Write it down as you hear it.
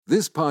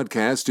This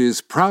podcast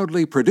is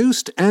proudly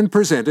produced and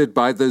presented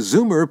by the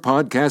Zoomer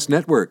Podcast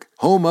Network,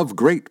 home of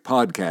great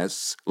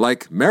podcasts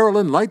like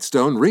Marilyn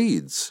Lightstone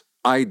Reads,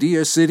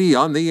 Idea City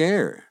on the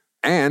Air,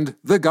 and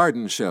The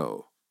Garden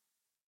Show.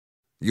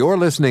 You're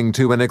listening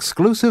to an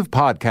exclusive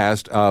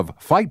podcast of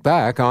Fight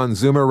Back on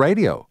Zoomer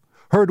Radio,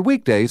 heard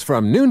weekdays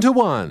from noon to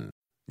 1.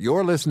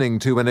 You're listening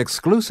to an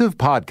exclusive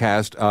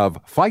podcast of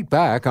Fight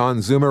Back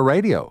on Zoomer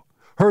Radio,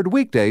 heard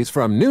weekdays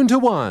from noon to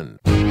 1.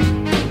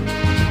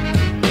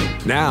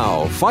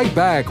 Now, Fight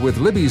Back with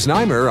Libby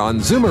Znaimer on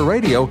Zoomer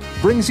Radio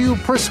brings you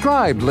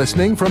prescribed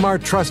listening from our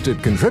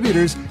trusted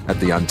contributors at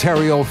the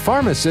Ontario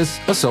Pharmacists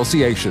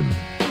Association.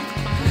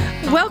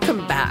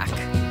 Welcome back.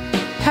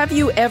 Have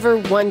you ever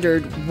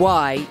wondered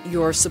why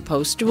you're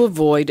supposed to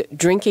avoid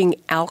drinking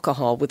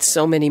alcohol with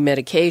so many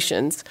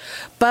medications,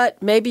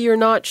 but maybe you're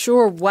not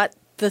sure what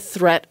the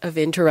threat of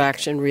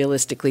interaction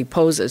realistically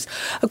poses?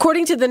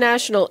 According to the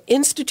National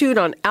Institute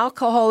on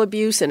Alcohol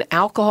Abuse and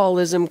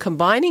Alcoholism,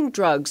 combining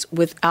drugs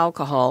with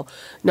alcohol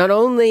not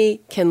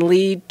only can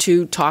lead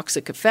to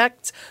toxic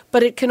effects,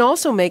 but it can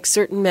also make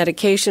certain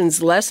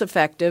medications less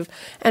effective.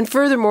 And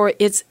furthermore,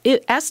 it's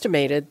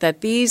estimated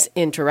that these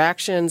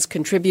interactions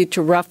contribute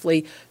to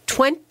roughly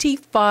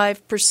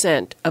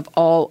 25% of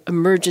all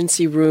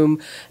emergency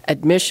room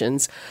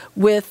admissions,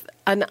 with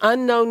an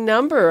unknown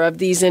number of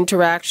these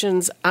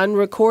interactions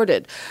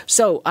unrecorded.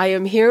 So I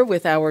am here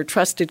with our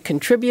trusted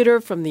contributor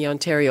from the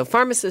Ontario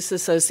Pharmacists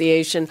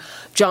Association,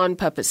 John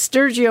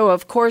Papastergiou.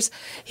 Of course,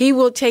 he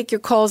will take your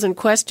calls and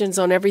questions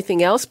on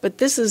everything else, but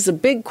this is a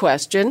big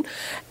question,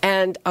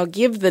 and I'll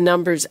give the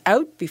numbers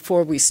out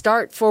before we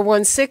start.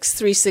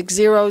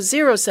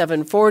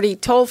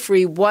 416-360-0740,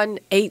 toll-free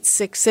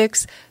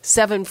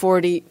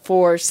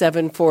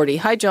 1-866-740-4740.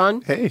 Hi,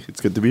 John. Hey,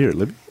 it's good to be here,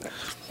 Libby.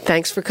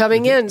 Thanks for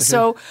coming in.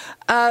 So,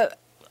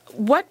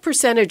 what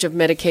percentage of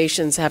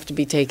medications have to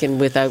be taken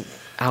without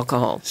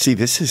alcohol? See,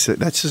 that's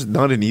just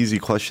not an easy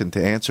question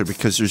to answer,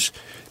 because there's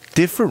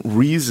different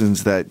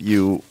reasons that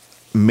you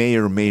may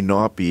or may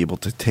not be able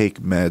to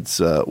take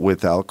meds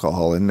with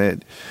alcohol. And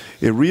it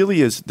really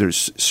is,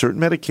 there's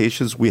certain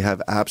medications we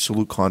have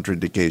absolute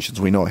contraindications.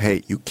 We know,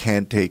 hey, you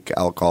can't take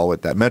alcohol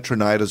with that.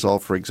 Metronidazole,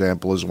 for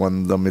example, is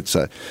one of them. It's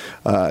an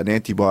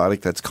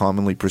antibiotic that's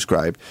commonly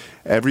prescribed.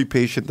 Every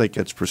patient that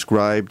gets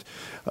prescribed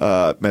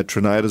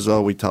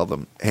metronidazole, we tell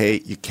them,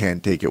 hey, you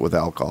can't take it with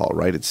alcohol,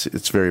 right?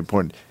 It's very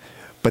important.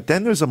 But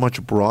then there's a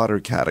much broader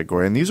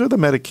category, and these are the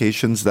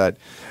medications that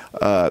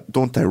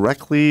don't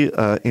directly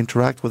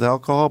interact with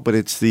alcohol, but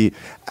it's the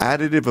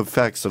additive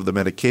effects of the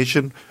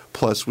medication.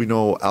 Plus, we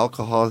know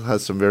alcohol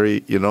has some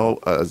very,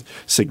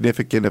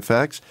 significant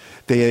effects.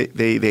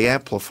 They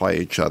amplify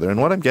each other.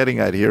 And what I'm getting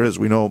at here is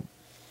we know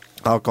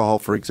alcohol,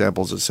 for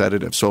example, is a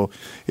sedative. So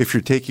if you're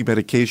taking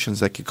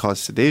medications that could cause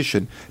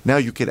sedation, now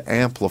you could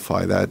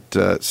amplify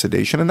that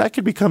sedation, and that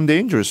could become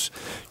dangerous.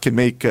 Can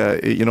make,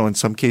 in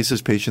some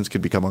cases, patients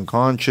could become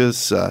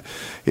unconscious.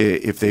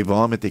 If they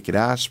vomit, they could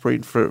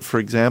aspirate, for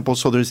example.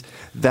 So there's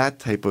that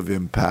type of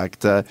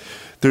impact.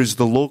 There's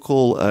the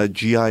local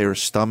GI or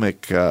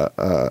stomach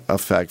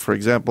effect. For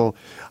example,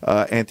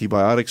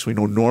 antibiotics, we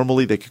know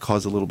normally they could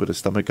cause a little bit of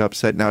stomach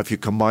upset. Now, if you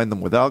combine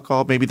them with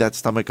alcohol, maybe that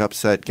stomach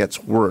upset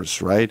gets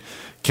worse, right?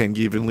 Can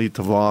even lead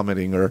to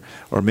vomiting, or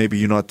maybe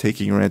you're not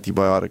taking your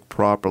antibiotic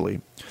properly.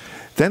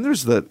 Then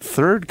there's the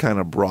third kind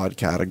of broad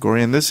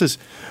category, and this is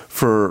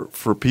for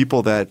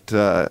people that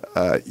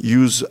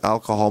use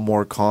alcohol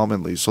more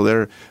commonly. So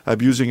they're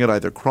abusing it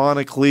either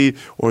chronically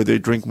or they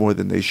drink more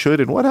than they should.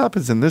 And what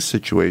happens in this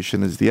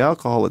situation is the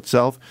alcohol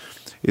itself,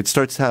 it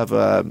starts to have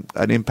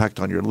an impact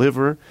on your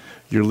liver.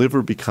 Your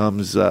liver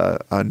becomes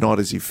not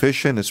as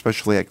efficient,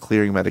 especially at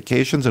clearing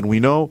medications. And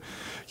we know,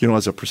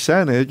 as a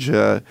percentage,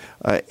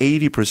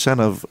 80%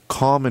 of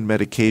common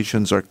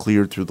medications are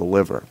cleared through the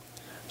liver.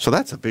 So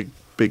that's a big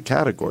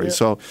category. Yeah.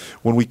 So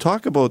when we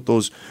talk about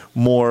those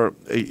more,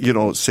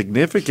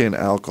 significant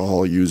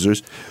alcohol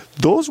users,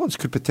 those ones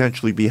could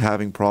potentially be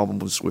having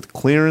problems with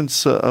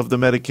clearance of the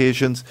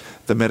medications.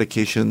 The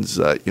medications,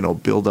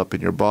 build up in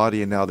your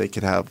body, and now they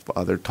could have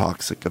other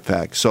toxic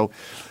effects. So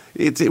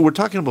we're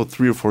talking about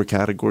 3 or 4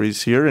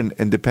 categories here,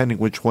 and depending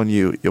which one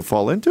you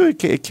fall into,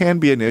 it can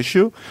be an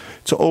issue.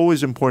 It's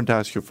always important to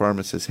ask your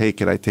pharmacist, hey,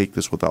 can I take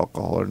this with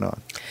alcohol or not?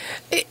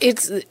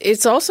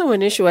 It's also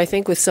an issue, I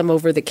think, with some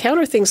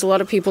over-the-counter things. A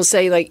lot of people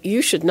say, like,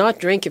 you should not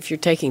drink if you're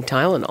taking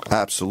Tylenol.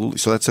 Absolutely.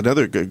 So that's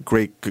another good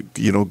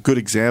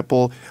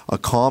example, a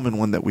common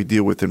one that we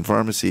deal with in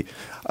pharmacy.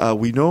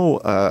 We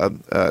know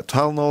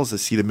Tylenol is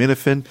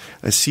acetaminophen.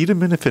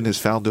 Acetaminophen is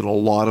found in a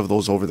lot of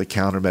those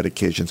over-the-counter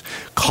medications.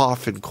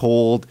 Cough and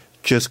cold,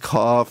 just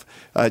cold,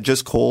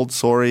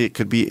 It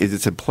could be,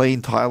 it's a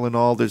plain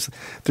Tylenol.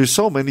 There's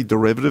so many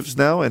derivatives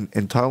now, and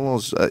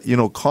Tylenol's,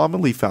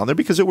 commonly found there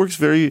because it works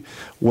very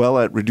well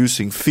at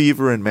reducing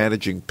fever and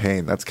managing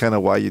pain. That's kind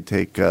of why you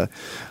take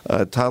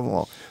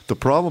Tylenol. The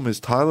problem is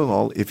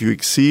Tylenol, if you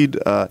exceed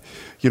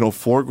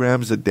 4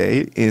 grams a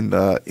day.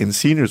 In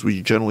seniors,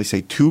 we generally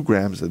say 2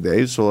 grams a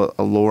day, so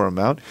a lower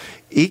amount.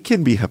 It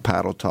can be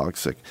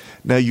hepatotoxic.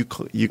 Now you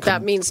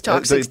that means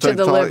toxic to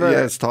the liver.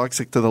 Yes,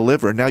 toxic to the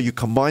liver. Now you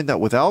combine that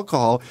with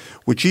alcohol,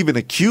 which even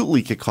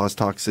acutely can cause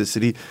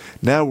toxicity.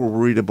 Now we're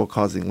worried about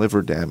causing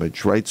liver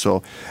damage, right?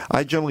 So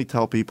I generally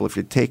tell people, if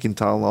you're taking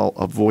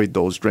Tylenol, avoid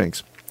those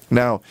drinks.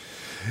 Now,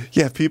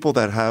 you have people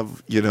that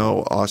have,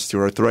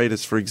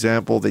 osteoarthritis, for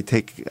example. They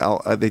take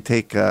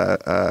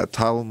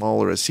Tylenol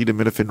or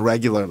acetaminophen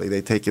regularly.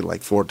 They take it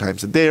like 4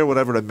 times a day or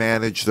whatever to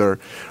manage their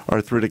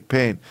arthritic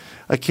pain.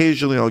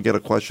 Occasionally, I'll get a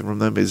question from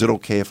them: is it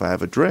okay if I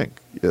have a drink?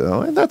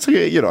 And that's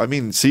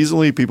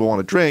seasonally people want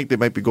to drink. They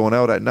might be going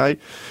out at night.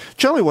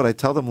 Generally, what I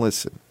tell them: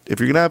 listen, if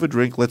you're going to have a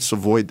drink, let's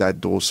avoid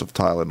that dose of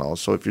Tylenol.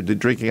 So if you're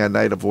drinking at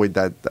night, avoid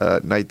that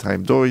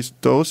nighttime dose.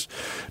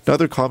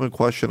 Another common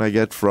question I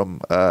get from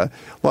a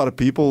lot of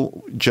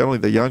people, generally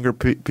the younger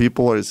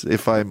people, is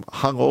if I'm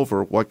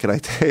hungover, what can I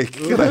take?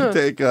 Can I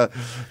take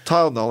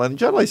Tylenol? And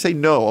generally I say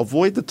no,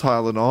 avoid the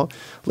Tylenol.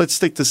 Let's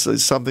stick to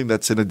something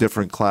that's in a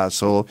different class.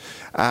 So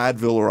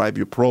Advil or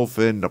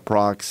ibuprofen,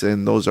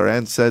 naproxen, those are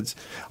NSAIDs.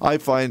 I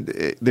find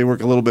they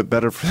work a little bit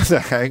better for the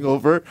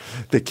hangover.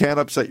 They can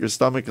upset your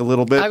stomach a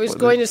little bit. I was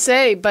going to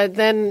say, but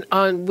then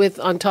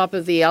on top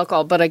of the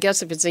alcohol, but I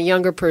guess if it's a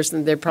younger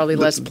person, they're probably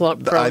less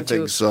prone to. I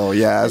think so,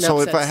 yeah.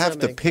 So if I have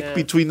to pick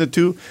between the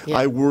two,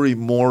 I worry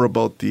more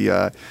about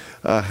the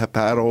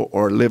hepato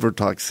or liver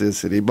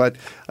toxicity. But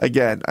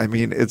again,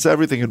 it's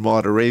everything in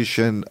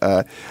moderation.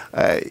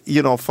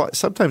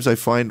 Sometimes I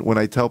find when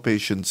I tell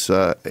patients,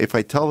 and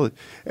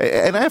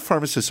I have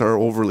pharmacists who are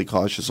overly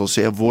cautious. They'll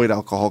say avoid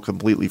alcohol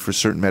completely for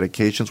certain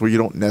medications where you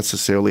don't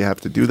necessarily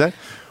have to do that.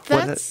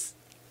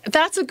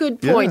 That's a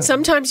good point. Yeah.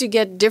 Sometimes you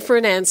get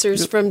different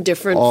answers from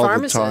different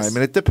pharmacists. All the time,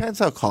 and it depends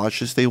how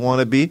cautious they want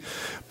to be.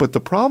 But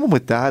the problem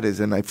with that is,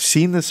 and I've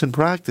seen this in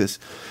practice,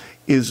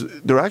 is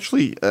they're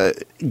actually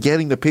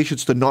getting the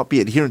patients to not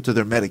be adherent to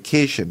their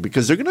medication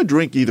because they're going to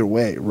drink either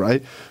way,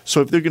 right?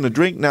 So if they're going to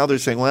drink now, they're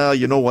saying, well,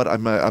 you know what,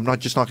 I'm not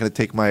going to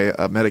take my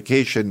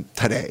medication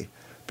today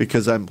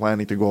because I'm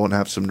planning to go and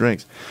have some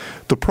drinks.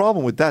 The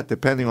problem with that,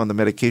 depending on the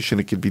medication,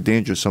 it can be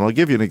dangerous. And I'll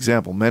give you an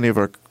example. Many of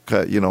our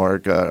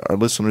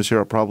listeners here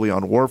are probably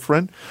on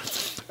warfarin.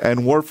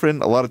 And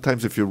warfarin, a lot of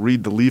times if you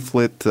read the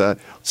leaflet,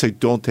 say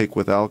don't take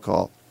with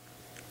alcohol.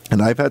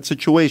 And I've had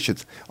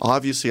situations.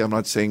 Obviously, I'm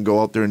not saying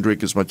go out there and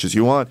drink as much as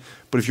you want,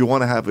 but if you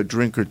want to have a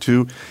drink or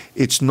two,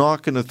 it's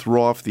not going to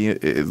throw off the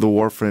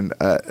warfarin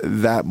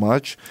that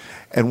much.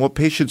 And what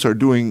patients are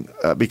doing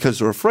because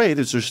they're afraid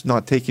is they're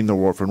not taking the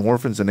warfarin.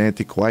 Warfarin's an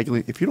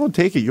anticoagulant. If you don't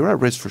take it, you're at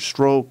risk for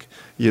stroke,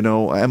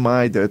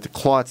 MI, the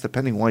clots,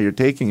 depending on why you're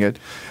taking it.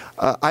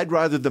 I'd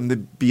rather them to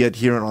be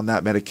adherent on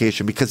that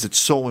medication because it's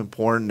so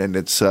important and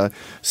it's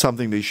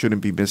something they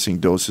shouldn't be missing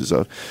doses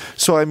of.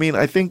 So,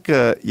 I think,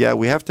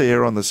 we have to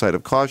err on the side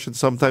of caution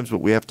sometimes, but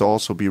we have to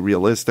also be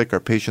realistic. Our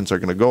patients are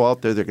going to go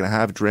out there. They're going to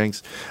have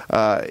drinks.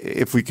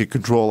 If we could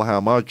control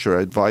how much or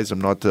advise them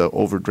not to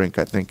overdrink,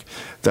 I think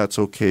that's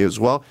okay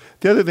as well.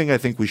 The other thing I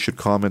think we should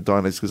comment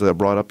on is, because I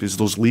brought up, is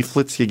those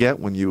leaflets you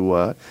get when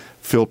you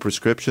fill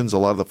prescriptions. A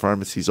lot of the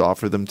pharmacies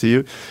offer them to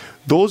you.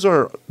 Those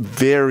are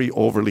very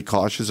overly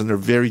cautious and they're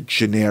very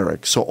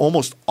generic. So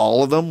almost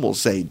all of them will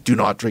say, do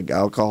not drink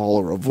alcohol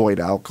or avoid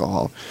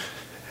alcohol.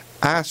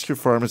 Ask your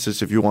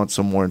pharmacist if you want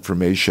some more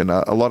information.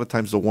 A lot of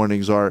times the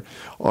warnings are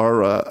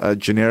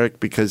generic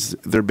because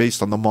they're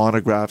based on the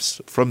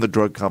monographs from the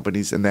drug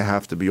companies and they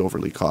have to be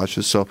overly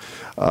cautious. So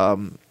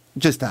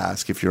just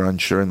ask if you're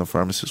unsure, and the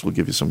pharmacist will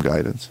give you some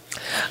guidance.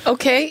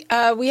 Okay,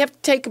 we have to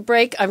take a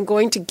break. I'm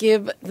going to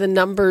give the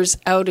numbers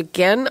out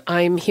again.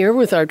 I'm here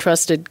with our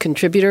trusted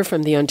contributor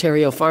from the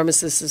Ontario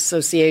Pharmacists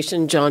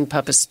Association, John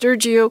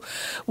Papasturgiou.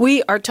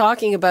 We are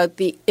talking about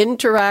the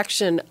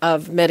interaction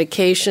of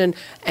medication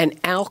and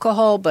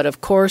alcohol, but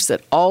of course,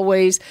 as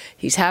always,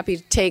 he's happy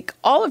to take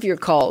all of your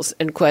calls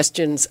and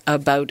questions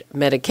about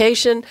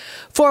medication.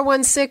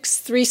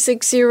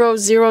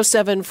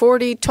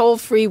 416-360-0740,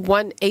 toll-free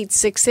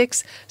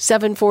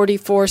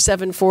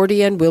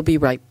 1-866-740-4740, and we'll be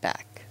right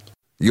back.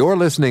 You're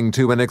listening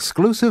to an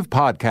exclusive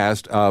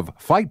podcast of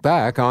Fight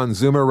Back on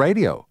Zoomer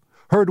Radio.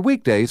 Heard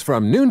weekdays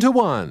from noon to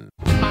 1.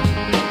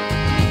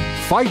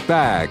 Fight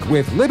Back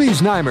with Libby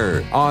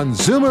Znaimer on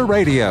Zoomer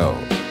Radio.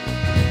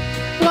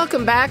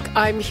 Welcome back.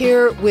 I'm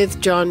here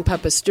with John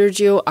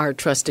Papasturgiou, our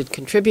trusted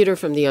contributor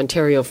from the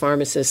Ontario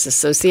Pharmacists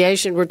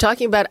Association. We're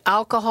talking about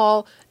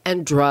alcohol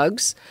and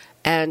drugs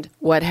and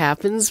what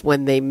happens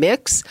when they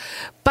mix.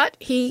 But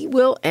he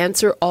will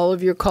answer all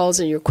of your calls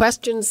and your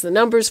questions. The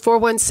number is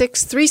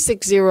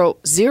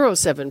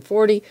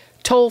 416-360-0740,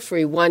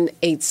 toll-free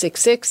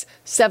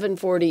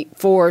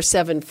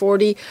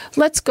 1-866-740-4740.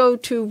 Let's go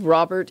to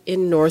Robert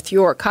in North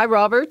York. Hi,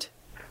 Robert.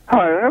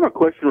 Hi, I have a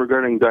question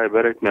regarding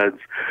diabetic meds.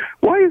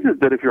 Why is it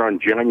that if you're on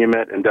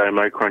Janumet and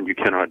Diamicron, you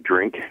cannot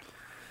drink?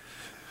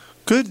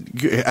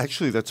 Good.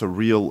 Actually, that's a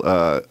real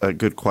a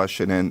good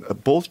question. And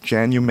both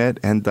Janumet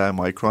and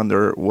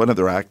Diamicron, one of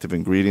their active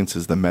ingredients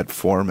is the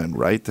metformin,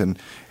 right? And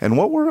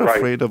what we're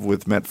afraid of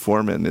with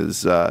metformin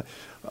is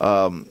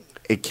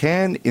it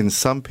can, in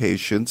some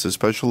patients,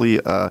 especially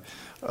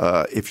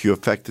if you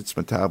affect its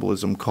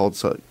metabolism,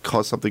 cause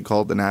something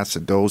called an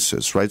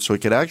acidosis, right? So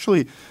it could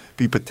actually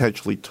be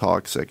potentially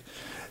toxic.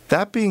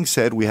 That being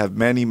said, we have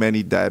many,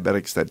 many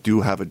diabetics that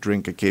do have a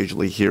drink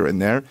occasionally here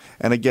and there.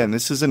 And again,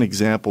 this is an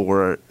example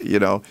where,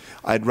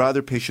 I'd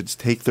rather patients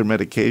take their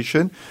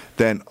medication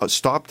than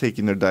stop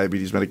taking their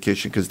diabetes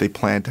medication because they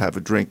plan to have a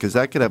drink, because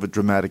that could have a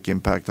dramatic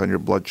impact on your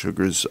blood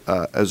sugars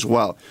as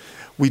well.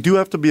 We do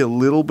have to be a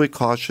little bit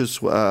cautious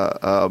with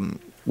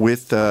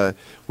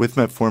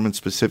metformin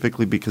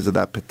specifically because of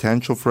that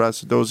potential for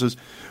acidosis.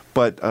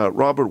 But,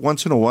 Robert,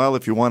 once in a while,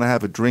 if you want to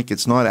have a drink,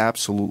 it's not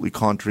absolutely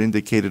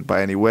contraindicated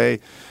by any way.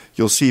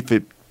 You'll see if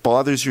it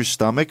bothers your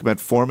stomach.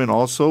 Metformin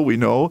also, we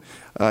know,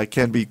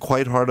 can be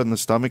quite hard on the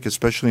stomach,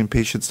 especially in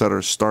patients that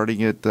are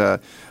starting it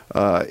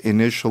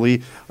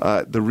initially.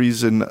 The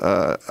reason,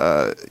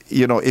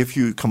 if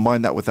you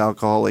combine that with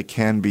alcohol, it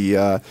can be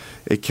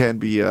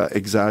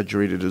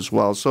exaggerated as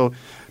well. So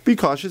be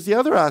cautious. The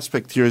other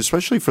aspect here,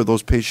 especially for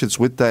those patients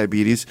with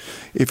diabetes,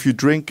 if you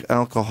drink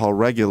alcohol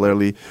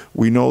regularly,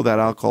 we know that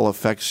alcohol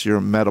affects your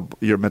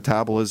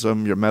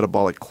metabolism, your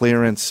metabolic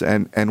clearance,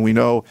 and we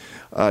know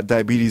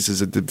diabetes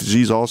is a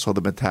disease also of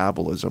the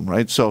metabolism,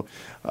 right? So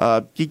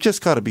you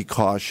just got to be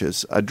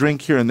cautious. A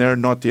drink here and there,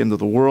 not the end of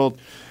the world.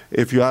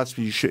 If you ask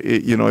me,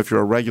 if you're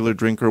a regular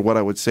drinker, what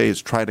I would say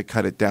is try to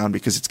cut it down,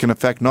 because it's going to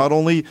affect not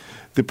only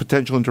the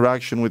potential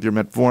interaction with your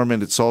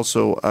metformin, it's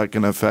also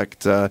going to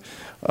affect, your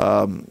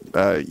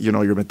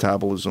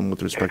metabolism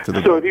with respect to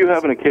the. So if you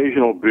have an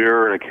occasional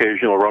beer, an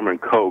occasional rum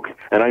and Coke,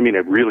 and I mean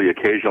it really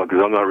occasional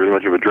because I'm not really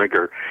much of a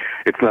drinker,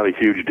 it's not a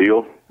huge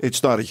deal?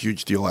 It's not a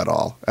huge deal at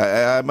all.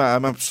 I'm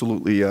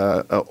absolutely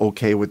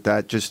okay with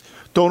that. Just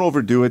don't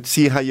overdo it.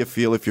 See how you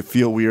feel. If you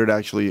feel weird,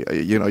 actually,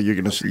 you're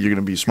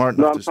gonna be smart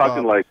enough to stop. No,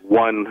 I'm talking like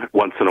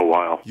once in a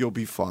while. You'll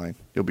be fine.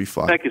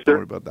 Thank you, sir. Don't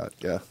worry about that.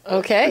 Yeah.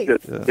 Okay.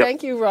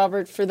 Thank you,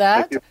 Robert, for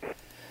that.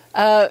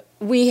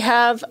 We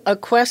have a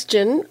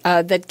question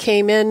that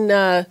came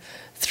in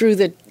through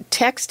the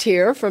text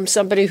here from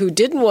somebody who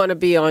didn't want to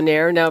be on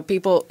air. Now,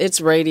 people,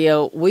 it's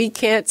radio. We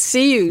can't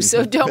see you,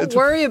 so don't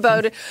worry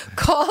about it.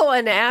 Call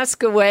and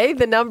ask away.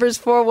 The number's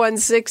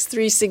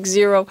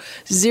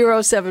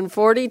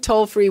 416-360-0740,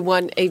 toll-free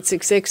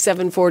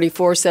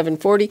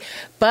 1-866-744-740.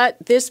 But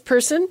this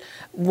person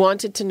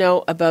wanted to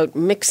know about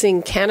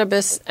mixing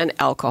cannabis and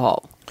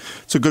alcohol.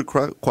 It's a good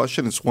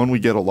question. It's one we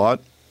get a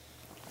lot.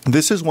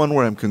 This is one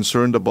where I'm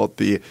concerned about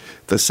the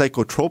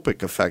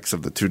psychotropic effects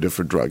of the two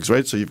different drugs,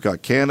 right? So you've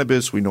got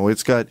cannabis. We know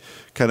it's got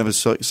kind of a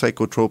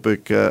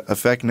psychotropic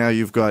effect. Now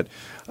you've got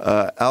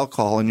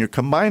alcohol, and you're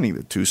combining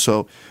the two.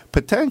 So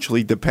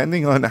potentially,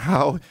 depending on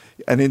how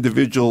an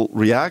individual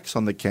reacts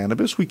on the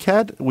cannabis, we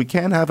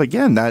can have,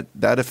 again,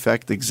 that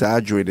effect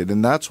exaggerated.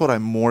 And that's what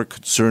I'm more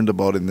concerned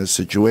about in this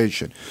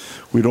situation.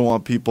 We don't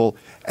want people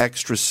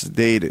extra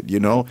sedated,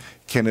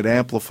 Can it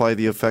amplify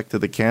the effect of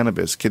the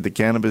cannabis? Can the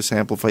cannabis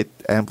amplify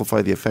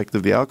the effect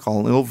of the alcohol?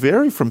 And it'll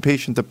vary from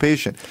patient to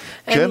patient.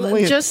 And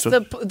generally, just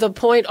the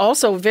point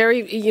also,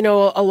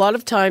 a lot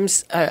of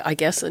times, I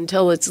guess,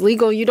 until it's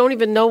legal, you don't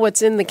even know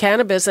what's in the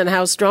cannabis and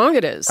how strong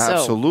it is.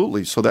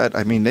 Absolutely. So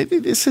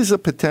this is a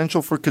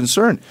potential for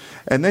concern.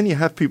 And then you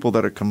have people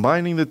that are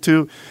combining the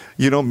two.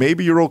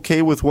 Maybe you're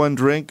okay with one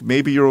drink.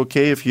 Maybe you're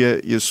okay if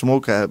you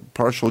smoke a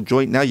partial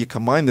joint. Now you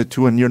combine the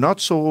two, and you're not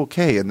so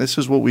okay. And this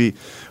is what we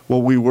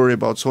worry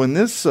about. So in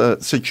this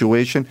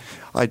situation,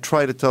 I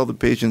try to tell the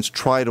patients,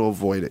 try to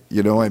avoid it.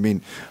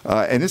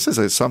 And this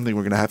is something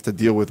we're going to have to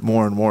deal with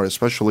more and more,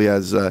 especially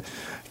as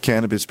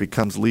cannabis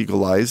becomes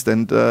legalized.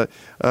 And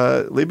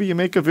Libby, you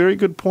make a very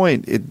good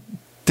point. It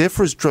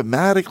differs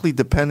dramatically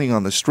depending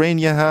on the strain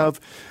you have,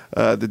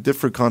 the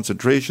different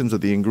concentrations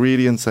of the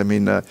ingredients.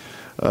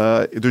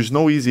 There's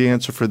no easy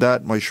answer for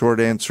that. My short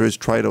answer is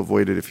try to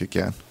avoid it if you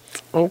can.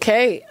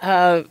 Okay.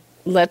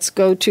 Let's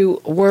go to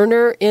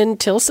Werner in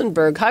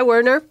Tilsonburg. Hi,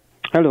 Werner.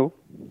 Hello.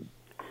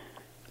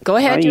 Go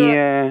ahead.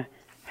 I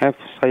have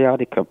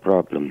sciatica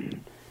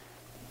problem,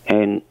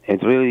 and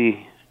it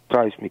really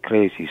drives me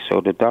crazy.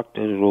 So the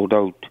doctor wrote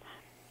out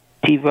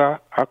Tiva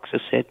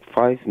Oxycet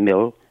 5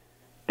 ml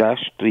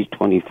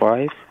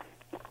 -325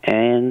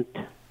 and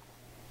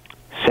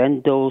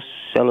Sendos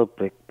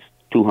Celebrex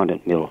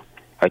 200 ml.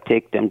 I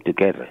take them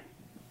together.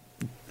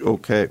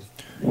 Okay,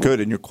 good.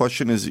 And your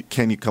question is,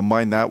 can you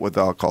combine that with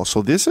alcohol?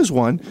 So this is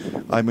one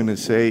I'm going to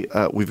say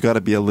we've got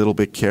to be a little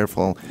bit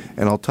careful.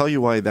 And I'll tell you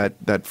why.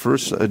 That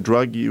first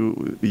drug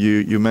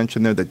you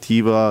mentioned there, the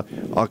Tiva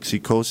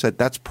Oxycocet,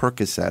 that's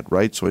Percocet,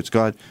 right? So it's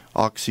got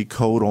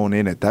oxycodone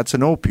in it. That's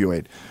an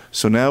opioid.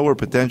 So now we're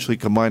potentially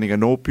combining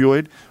an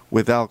opioid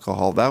with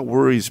alcohol. That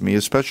worries me,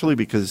 especially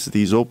because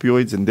these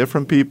opioids in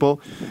different people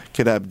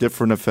can have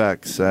different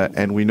effects.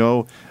 And we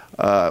know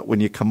when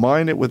you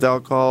combine it with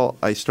alcohol,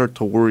 I start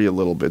to worry a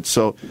little bit.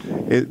 So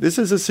this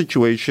is a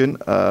situation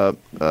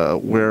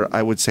where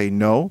I would say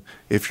no.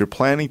 If you're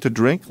planning to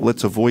drink,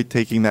 let's avoid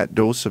taking that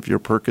dose of your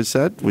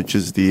Percocet, which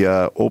is the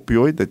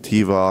opioid, the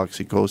Tiva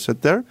Oxycocet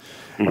there.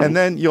 And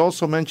then you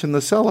also mentioned the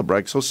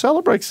Celebrex. So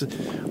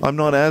Celebrex, I'm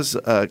not as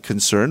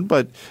concerned,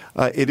 but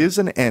it is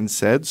an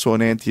NSAID, so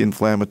an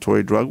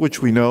anti-inflammatory drug,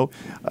 which we know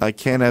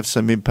can have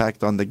some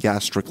impact on the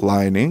gastric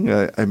lining.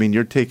 I mean,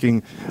 you're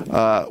taking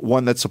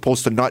one that's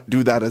supposed to not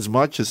do that as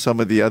much as some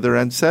of the other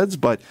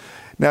NSAIDs, but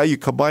now you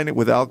combine it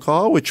with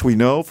alcohol, which we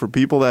know for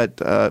people that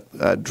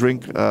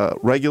drink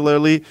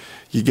regularly,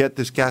 you get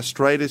this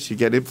gastritis, you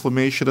get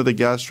inflammation of the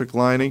gastric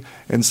lining,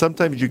 and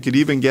sometimes you could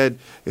even get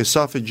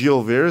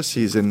esophageal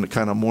varices in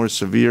kind of more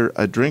severe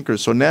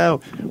drinkers. So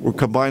now we're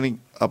combining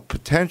a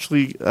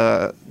potentially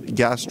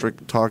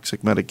gastric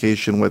toxic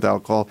medication with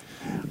alcohol.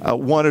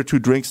 1 or 2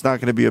 drinks, not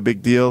going to be a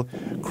big deal.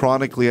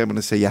 Chronically, I'm going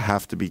to say you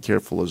have to be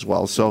careful as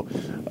well. So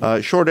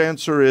short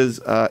answer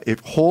is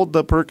hold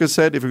the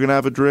Percocet if you're going to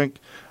have a drink.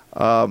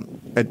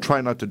 And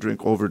try not to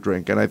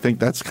overdrink. And I think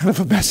that's kind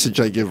of a message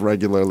I give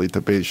regularly to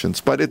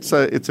patients. But it's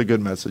a good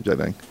message, I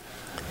think.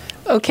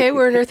 Okay,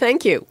 Werner,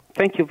 thank you.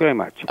 Thank you very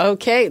much.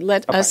 Okay,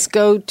 let us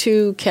go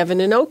to Kevin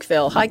in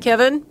Oakville. Hi,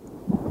 Kevin.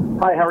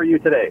 Hi, how are you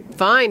today?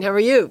 Fine, how are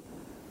you?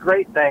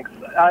 Great, thanks.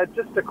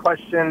 Just a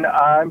question.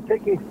 I'm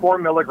taking 4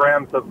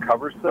 milligrams of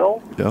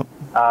Coversil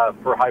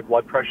for high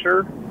blood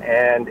pressure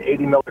and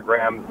 80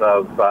 milligrams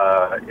of,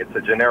 it's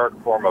a generic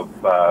form of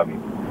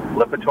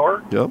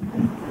Lipitor. Yep.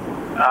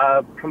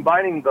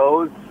 Combining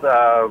those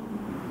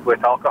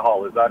with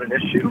alcohol, is that an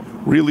issue?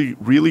 Really,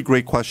 really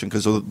great question,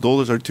 because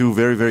those are 2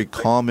 very, very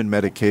common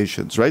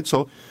medications, right?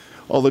 So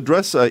I'll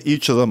address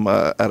each of them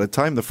at a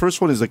time. The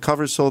first one is the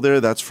Coversil there.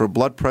 That's for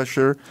blood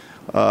pressure,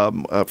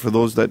 for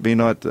those that may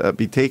not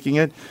be taking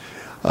it.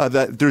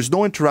 That there's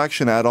no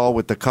interaction at all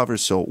with the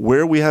Coversil.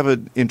 Where we have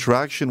an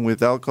interaction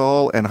with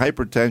alcohol and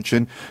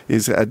hypertension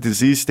is a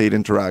disease state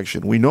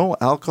interaction. We know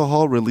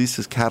alcohol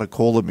releases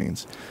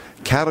catecholamines.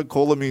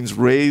 Catecholamines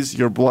raise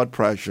your blood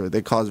pressure.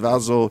 They cause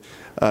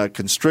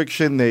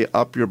vasoconstriction. They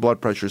up your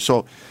blood pressure.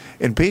 So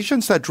in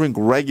patients that drink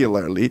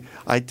regularly,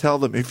 I tell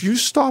them, if you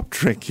stop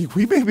drinking,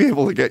 we may be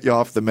able to get you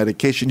off the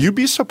medication. You'd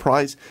be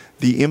surprised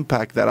the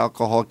impact that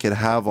alcohol can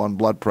have on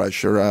blood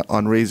pressure,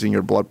 on raising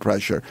your blood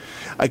pressure.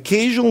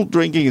 Occasional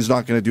drinking is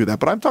not going to do that.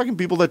 But I'm talking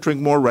people that drink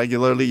more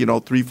regularly,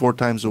 3-4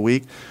 times a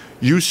week.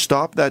 You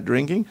stop that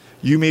drinking,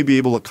 you may be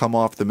able to come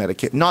off the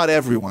medication. Not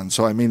everyone.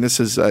 So, I mean, this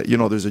is,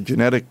 there's a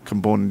genetic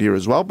component here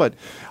as well. But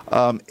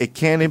it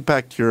can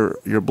impact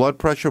your blood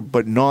pressure,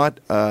 but not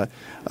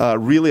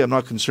really, I'm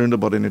not concerned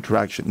about an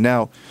interaction.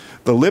 Now,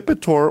 the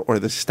Lipitor or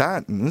the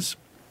statins,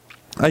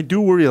 I do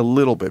worry a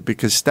little bit,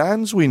 because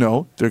statins, we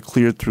know, they're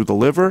cleared through the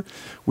liver.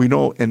 We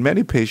know in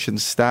many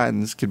patients,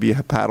 statins can be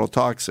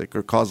hepatotoxic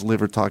or cause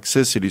liver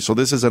toxicity. So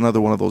this is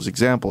another one of those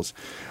examples.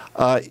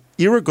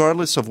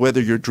 Irregardless of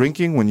whether you're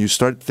drinking, when you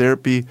start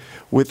therapy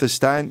with a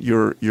statin,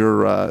 your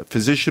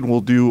physician will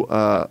do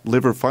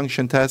liver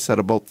function tests at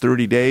about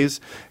 30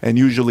 days and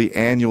usually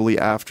annually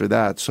after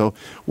that. So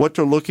what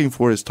they're looking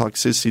for is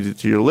toxicity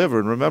to your liver.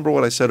 And remember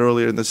what I said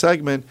earlier in the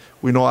segment,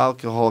 we know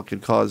alcohol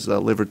can cause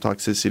liver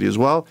toxicity as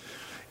well.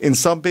 In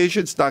some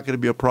patients, it's not going to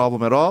be a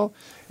problem at all.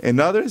 In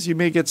others, you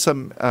may get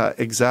some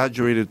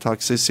exaggerated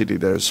toxicity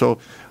there. So,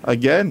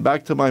 again,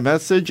 back to my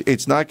message,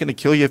 it's not going to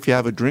kill you if you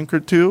have a drink or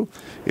 2.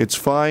 It's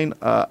fine.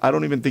 I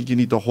don't even think you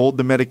need to hold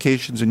the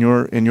medications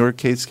in your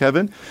case,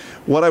 Kevin.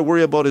 What I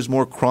worry about is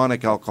more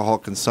chronic alcohol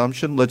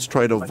consumption. Let's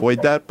try to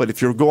avoid that. But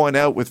if you're going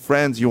out with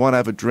friends, you want to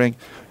have a drink,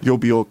 you'll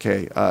be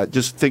okay.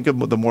 Just think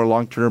of the more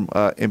long-term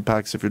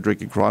impacts if you're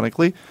drinking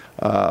chronically.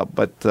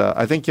 But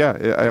I think,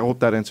 I hope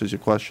that answers your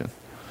question.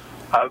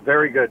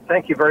 Very good.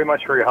 Thank you very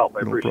much for your help.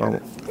 I appreciate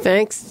it.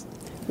 Thanks.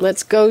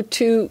 Let's go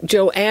to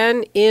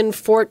Joanne in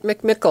Fort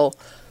McMichael.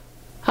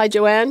 Hi,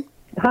 Joanne.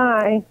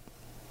 Hi.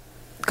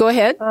 Go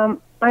ahead. I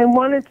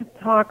wanted to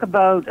talk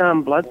about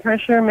blood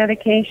pressure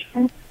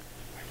medication.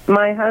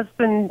 My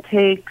husband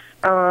takes,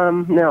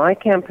 I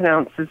can't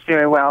pronounce this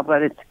very well,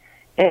 but it's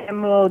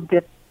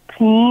amlodipine,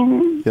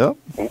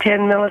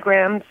 10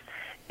 milligrams,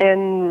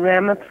 and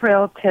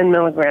ramipril, 10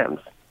 milligrams.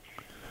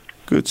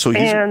 Good. So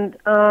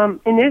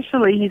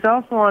initially, he's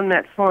also on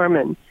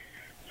metformin.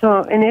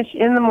 So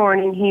in the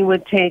morning, he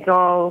would take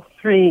all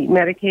 3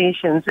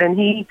 medications, and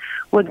he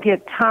would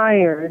get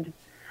tired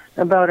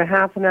about a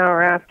half an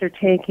hour after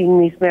taking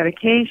these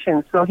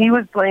medications. So he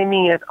was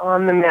blaming it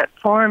on the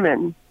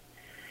metformin.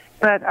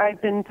 But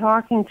I've been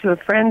talking to a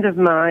friend of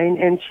mine,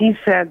 and she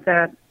said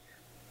that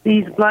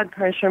these blood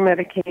pressure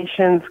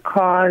medications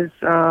cause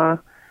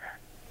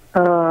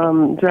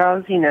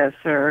drowsiness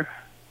or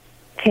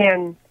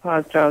can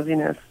cause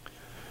drowsiness.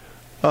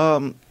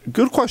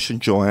 Good question,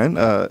 Joanne.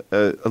 A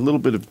little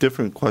bit of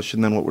different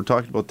question than what we're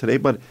talking about today,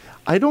 but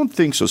I don't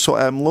think so. So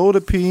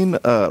amlodipine,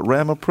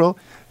 ramipril,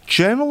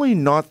 generally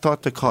not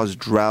thought to cause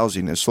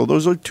drowsiness. So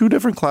those are 2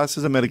 different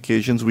classes of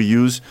medications we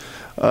use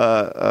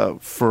to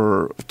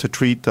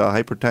treat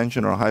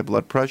hypertension or high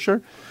blood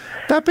pressure.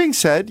 That being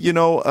said,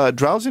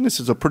 drowsiness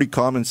is a pretty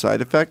common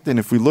side effect, and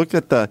if we look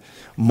at the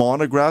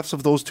monographs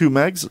of those 2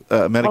 medications...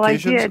 Well, I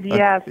did,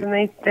 yes, and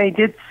they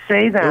did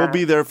say that. It will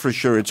be there for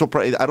sure.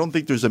 I don't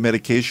think there's a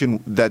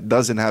medication that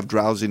doesn't have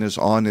drowsiness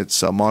on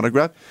its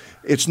monograph.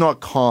 It's not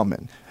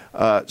common.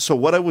 So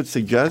what I would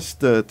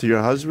suggest to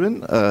your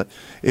husband,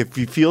 if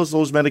he feels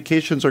those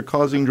medications are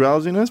causing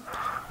drowsiness,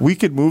 we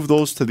could move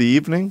those to the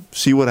evening,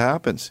 see what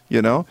happens,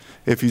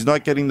 If he's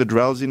not getting the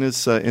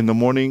drowsiness in the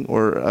morning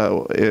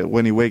or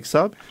when he wakes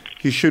up,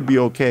 he should be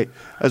okay.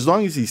 As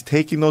long as he's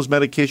taking those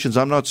medications,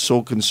 I'm not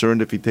so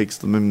concerned if he takes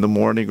them in the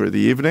morning or the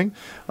evening.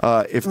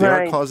 If they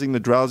are causing the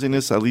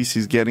drowsiness, at least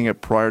he's getting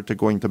it prior to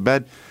going to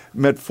bed.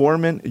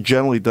 Metformin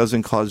generally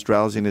doesn't cause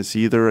drowsiness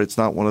either. It's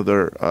not one of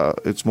their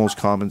its most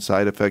common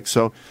side effects.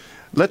 So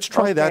let's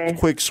try that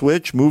quick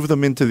switch, move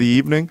them into the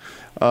evening.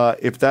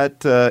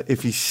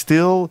 If he's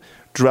still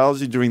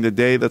drowsy during the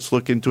day, let's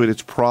look into it.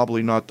 It's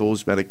probably not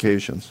those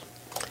medications.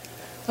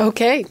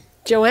 Okay.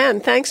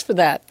 Joanne, thanks for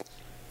that.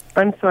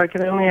 I'm sorry,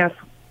 can I only ask?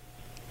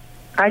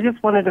 I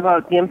just wondered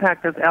about the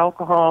impact of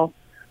alcohol,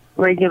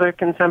 regular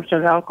consumption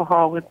of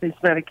alcohol with this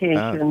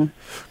medication.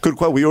 Good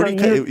question.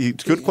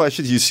 Good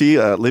questions. You see,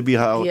 Libby,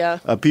 how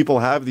people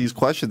have these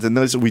questions. And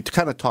we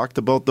kind of talked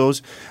about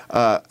those.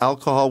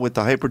 Alcohol with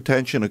the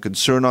hypertension, a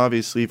concern,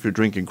 obviously, if you're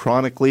drinking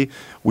chronically.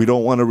 We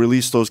don't want to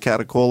release those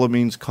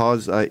catecholamines,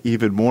 cause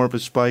even more of a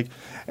spike.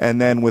 And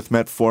then with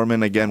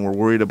metformin, again, we're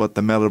worried about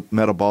the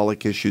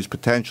metabolic issues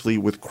potentially.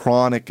 With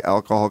chronic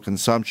alcohol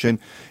consumption,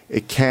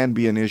 it can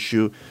be an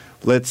issue.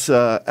 Let's,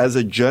 as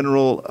a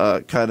general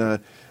kind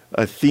of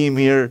a theme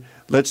here,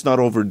 let's not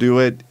overdo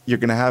it. You're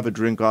going to have a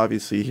drink,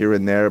 obviously, here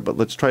and there, but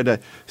let's try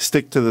to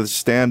stick to the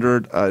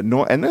standard. And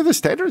then the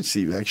standards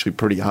seem actually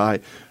pretty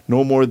high.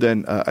 No more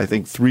than, I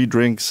think, 3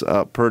 drinks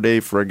per day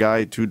for a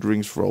guy, 2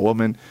 drinks for a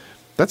woman.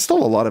 That's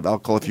still a lot of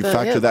alcohol if you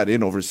factor that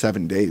in over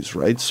 7 days,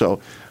 right?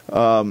 So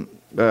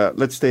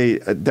let's stay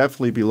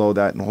definitely below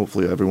that, and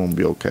hopefully everyone will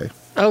be okay.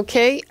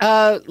 Okay,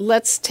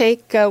 let's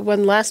take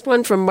one last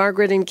one from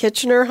Margaret in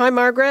Kitchener. Hi,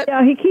 Margaret.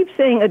 Yeah, he keeps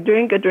saying a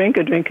drink, a drink,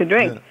 a drink, a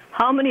drink. Yeah.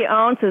 How many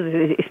ounces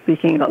is he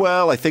speaking of?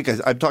 Well, I think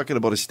I'm talking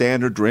about a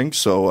standard drink,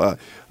 so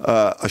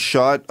a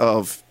shot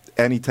of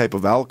any type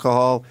of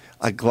alcohol,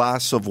 a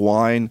glass of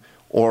wine,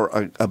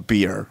 or a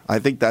beer. I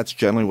think that's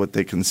generally what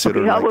they consider.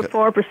 Okay, how about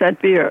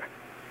 4% beer?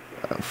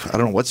 I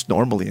don't know what's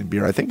normally in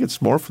beer. I think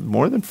it's more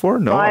than 4.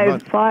 No,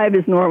 5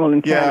 is normal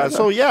in Canada. Yeah,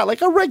 so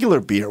like a regular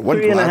beer,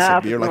 1 glass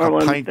of beer, like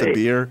a pint of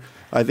beer.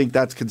 I think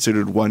that's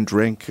considered one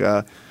drink.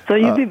 So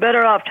you'd be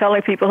better off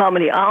telling people how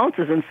many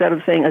ounces instead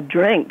of saying a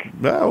drink.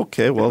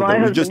 Okay, well,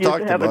 we just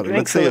talked about it.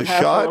 Let's say a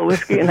shot,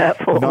 whiskey and half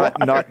full.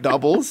 not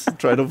doubles.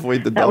 Try to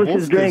avoid the doubles. That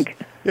was his drink.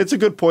 It's a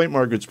good point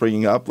Margaret's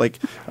bringing up.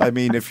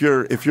 If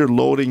you're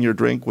loading your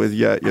drink with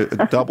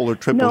a double or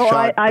triple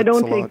shot. No, I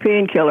don't take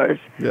painkillers.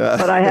 Yeah.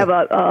 But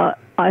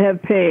I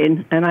have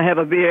pain, and I have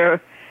a beer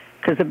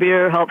because the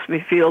beer helps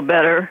me feel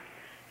better,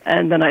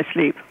 and then I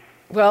sleep.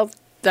 Well,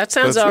 that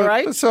sounds all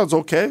right. That sounds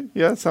okay.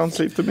 Yeah, it sounds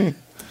safe to me.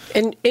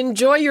 And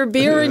enjoy your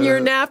beer and your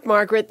nap,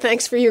 Margaret.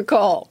 Thanks for your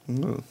call.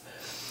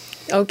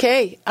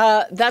 Okay,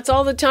 that's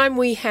all the time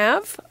we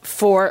have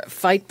for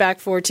Fight Back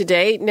for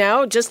today.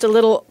 Now, just a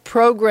little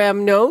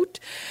program note.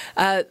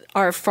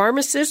 Our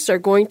pharmacists are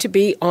going to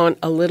be on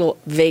a little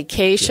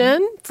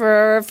vacation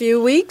for a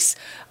few weeks,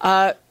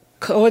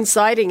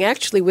 coinciding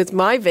actually with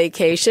my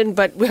vacation,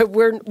 but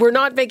we're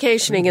not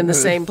vacationing in the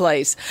same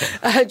place.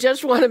 I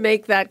just want to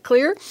make that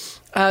clear.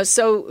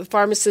 So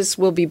pharmacists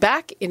will be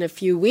back in a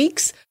few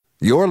weeks.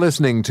 You're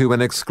listening to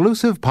an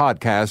exclusive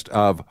podcast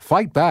of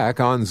Fight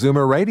Back on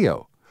Zoomer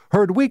Radio.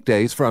 Heard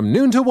weekdays from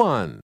noon to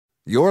 1.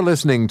 You're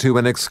listening to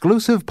an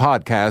exclusive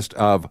podcast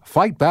of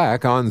Fight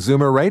Back on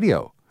Zoomer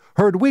Radio.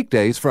 Heard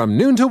weekdays from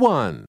noon to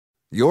 1.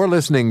 You're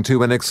listening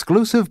to an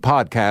exclusive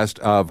podcast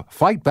of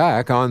Fight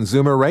Back on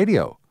Zoomer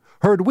Radio.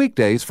 Heard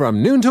weekdays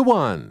from noon to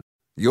 1.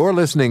 You're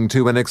listening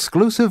to an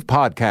exclusive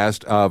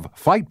podcast of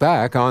Fight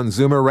Back on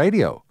Zoomer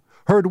Radio.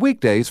 Heard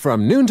weekdays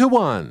from noon to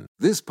 1.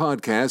 This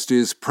podcast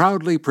is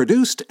proudly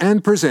produced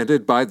and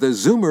presented by the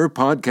Zoomer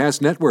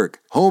Podcast Network,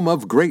 home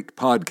of great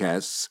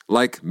podcasts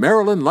like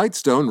Marilyn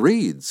Lightstone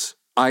Reads,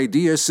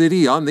 Idea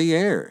City on the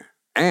Air,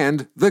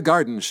 and The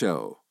Garden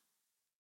Show.